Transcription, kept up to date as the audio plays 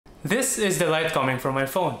This is the light coming from my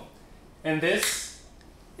phone. And this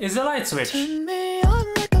is the light switch. Turn me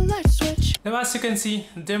on like a light switch. Now as you can see,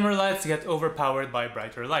 dimmer lights get overpowered by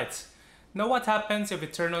brighter lights. Now what happens if we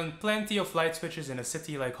turn on plenty of light switches in a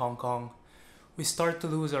city like Hong Kong? We start to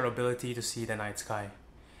lose our ability to see the night sky.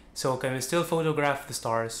 So can we still photograph the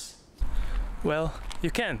stars? Well,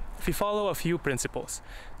 you can, if you follow a few principles.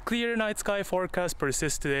 Clear night sky forecast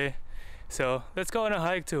persists today. So let's go on a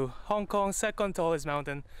hike to Hong Kong's second tallest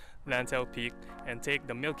mountain, Lantau Peak, and take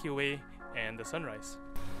the Milky Way and the sunrise.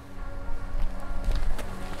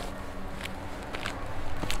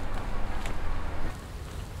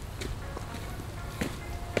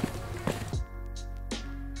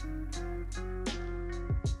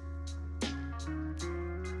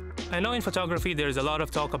 I know in photography there's a lot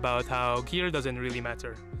of talk about how gear doesn't really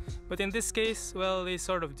matter. But in this case, well, they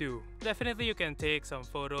sort of do. Definitely you can take some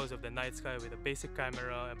photos of the night sky with a basic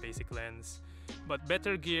camera and basic lens, but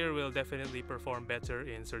better gear will definitely perform better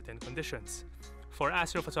in certain conditions. For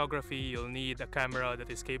astrophotography, you'll need a camera that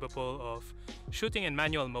is capable of shooting in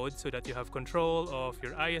manual mode so that you have control of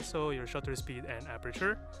your ISO, your shutter speed and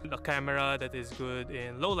aperture. A camera that is good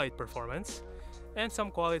in low light performance, and some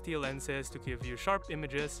quality lenses to give you sharp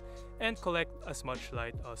images and collect as much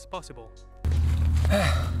light as possible.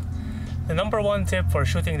 The number one tip for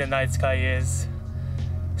shooting the night sky is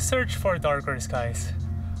search for darker skies.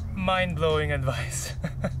 Mind-blowing advice.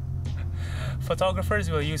 Photographers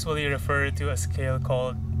will usually refer to a scale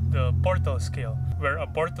called the Bortle scale, where a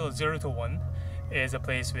Bortle 0 to 1 is a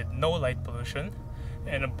place with no light pollution,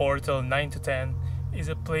 and a Bortle 9 to 10 is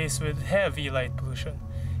a place with heavy light pollution.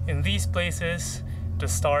 In these places, the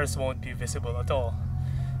stars won't be visible at all.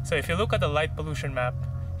 So if you look at the light pollution map,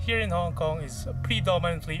 here in Hong Kong is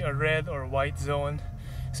predominantly a red or white zone.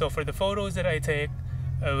 So for the photos that I take,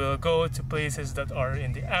 I will go to places that are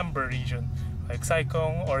in the amber region, like Sai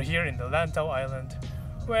Kung, or here in the Lantau Island,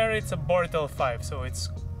 where it's a Bortle 5, so it's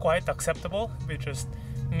quite acceptable with just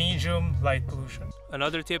medium light pollution.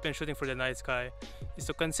 Another tip in shooting for the night sky is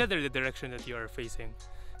to consider the direction that you are facing.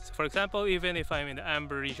 So for example, even if I'm in the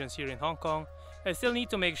amber regions here in Hong Kong, I still need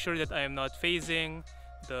to make sure that I am not facing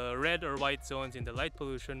the red or white zones in the light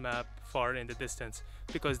pollution map far in the distance,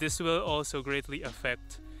 because this will also greatly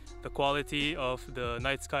affect the quality of the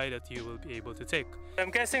night sky that you will be able to take.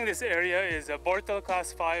 I'm guessing this area is a Bortle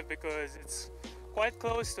Class 5 because it's quite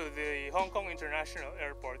close to the Hong Kong International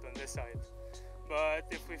Airport on this side. But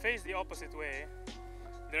if we face the opposite way,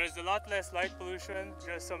 there's a lot less light pollution,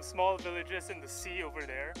 just some small villages in the sea over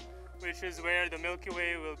there, which is where the Milky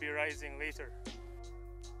Way will be rising later.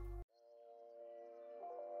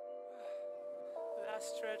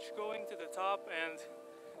 Last stretch going to the top, and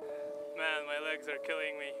man, my legs are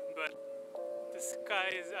killing me, but the sky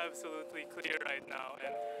is absolutely clear right now,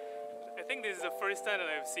 and I think this is the first time that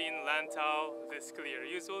I've seen Lantau this clear.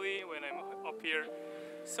 Usually when I'm up here,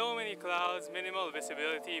 so many clouds, minimal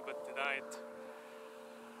visibility, but tonight,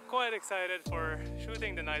 quite excited for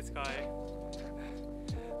shooting the night sky.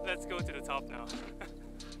 Let's go to the top now.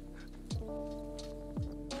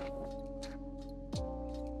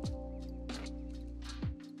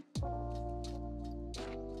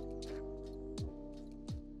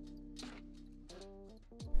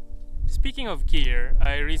 Speaking of gear,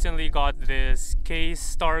 I recently got this Kase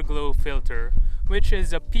Star Glow filter, which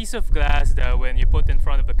is a piece of glass that when you put in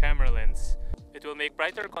front of the camera lens, it will make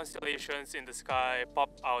brighter constellations in the sky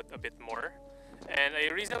pop out a bit more. And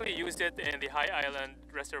I recently used it in the High Island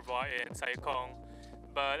Reservoir in Sai Kung,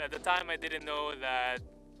 but at the time I didn't know that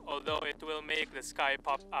although it will make the sky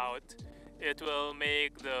pop out, it will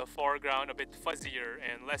make the foreground a bit fuzzier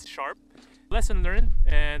and less sharp. Lesson learned,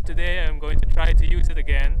 and today I'm going to try to use it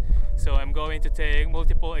again. So I'm going to take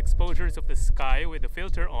multiple exposures of the sky with the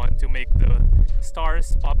filter on to make the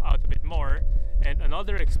stars pop out a bit more, and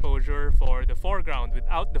another exposure for the foreground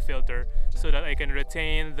without the filter so that I can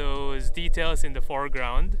retain those details in the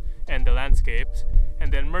foreground and the landscapes,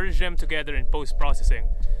 and then merge them together in post-processing.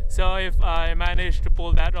 So if I manage to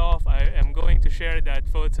pull that off, I am going to share that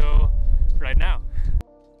photo right now.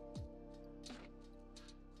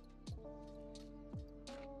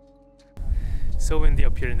 So windy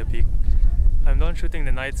up here in the peak. I'm done shooting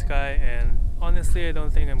the night sky, and honestly I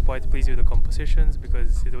don't think I'm quite pleased with the compositions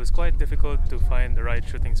because it was quite difficult to find the right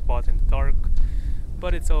shooting spot in the dark,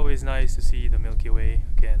 but it's always nice to see the Milky Way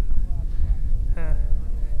again.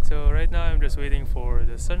 So right now I'm just waiting for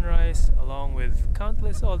the sunrise along with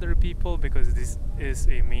countless other people because this is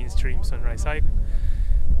a mainstream sunrise hike,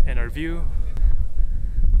 and our view,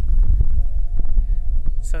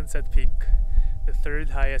 Sunset Peak, the third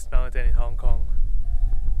highest mountain in Hong Kong.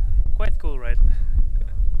 Quite cool, right?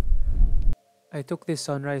 I took this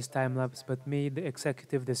sunrise time-lapse but made the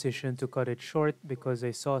executive decision to cut it short because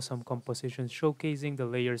I saw some compositions showcasing the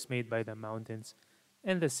layers made by the mountains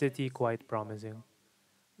and the city quite promising.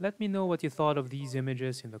 Let me know what you thought of these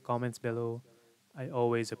images in the comments below. I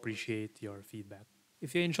always appreciate your feedback.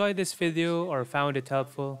 If you enjoyed this video or found it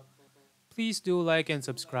helpful, please do like and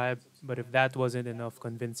subscribe, but if that wasn't enough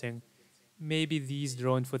convincing, maybe these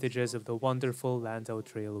drone footages of the wonderful Lantau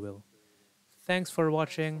Trail will. Thanks for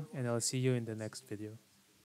watching, and I'll see you in the next video.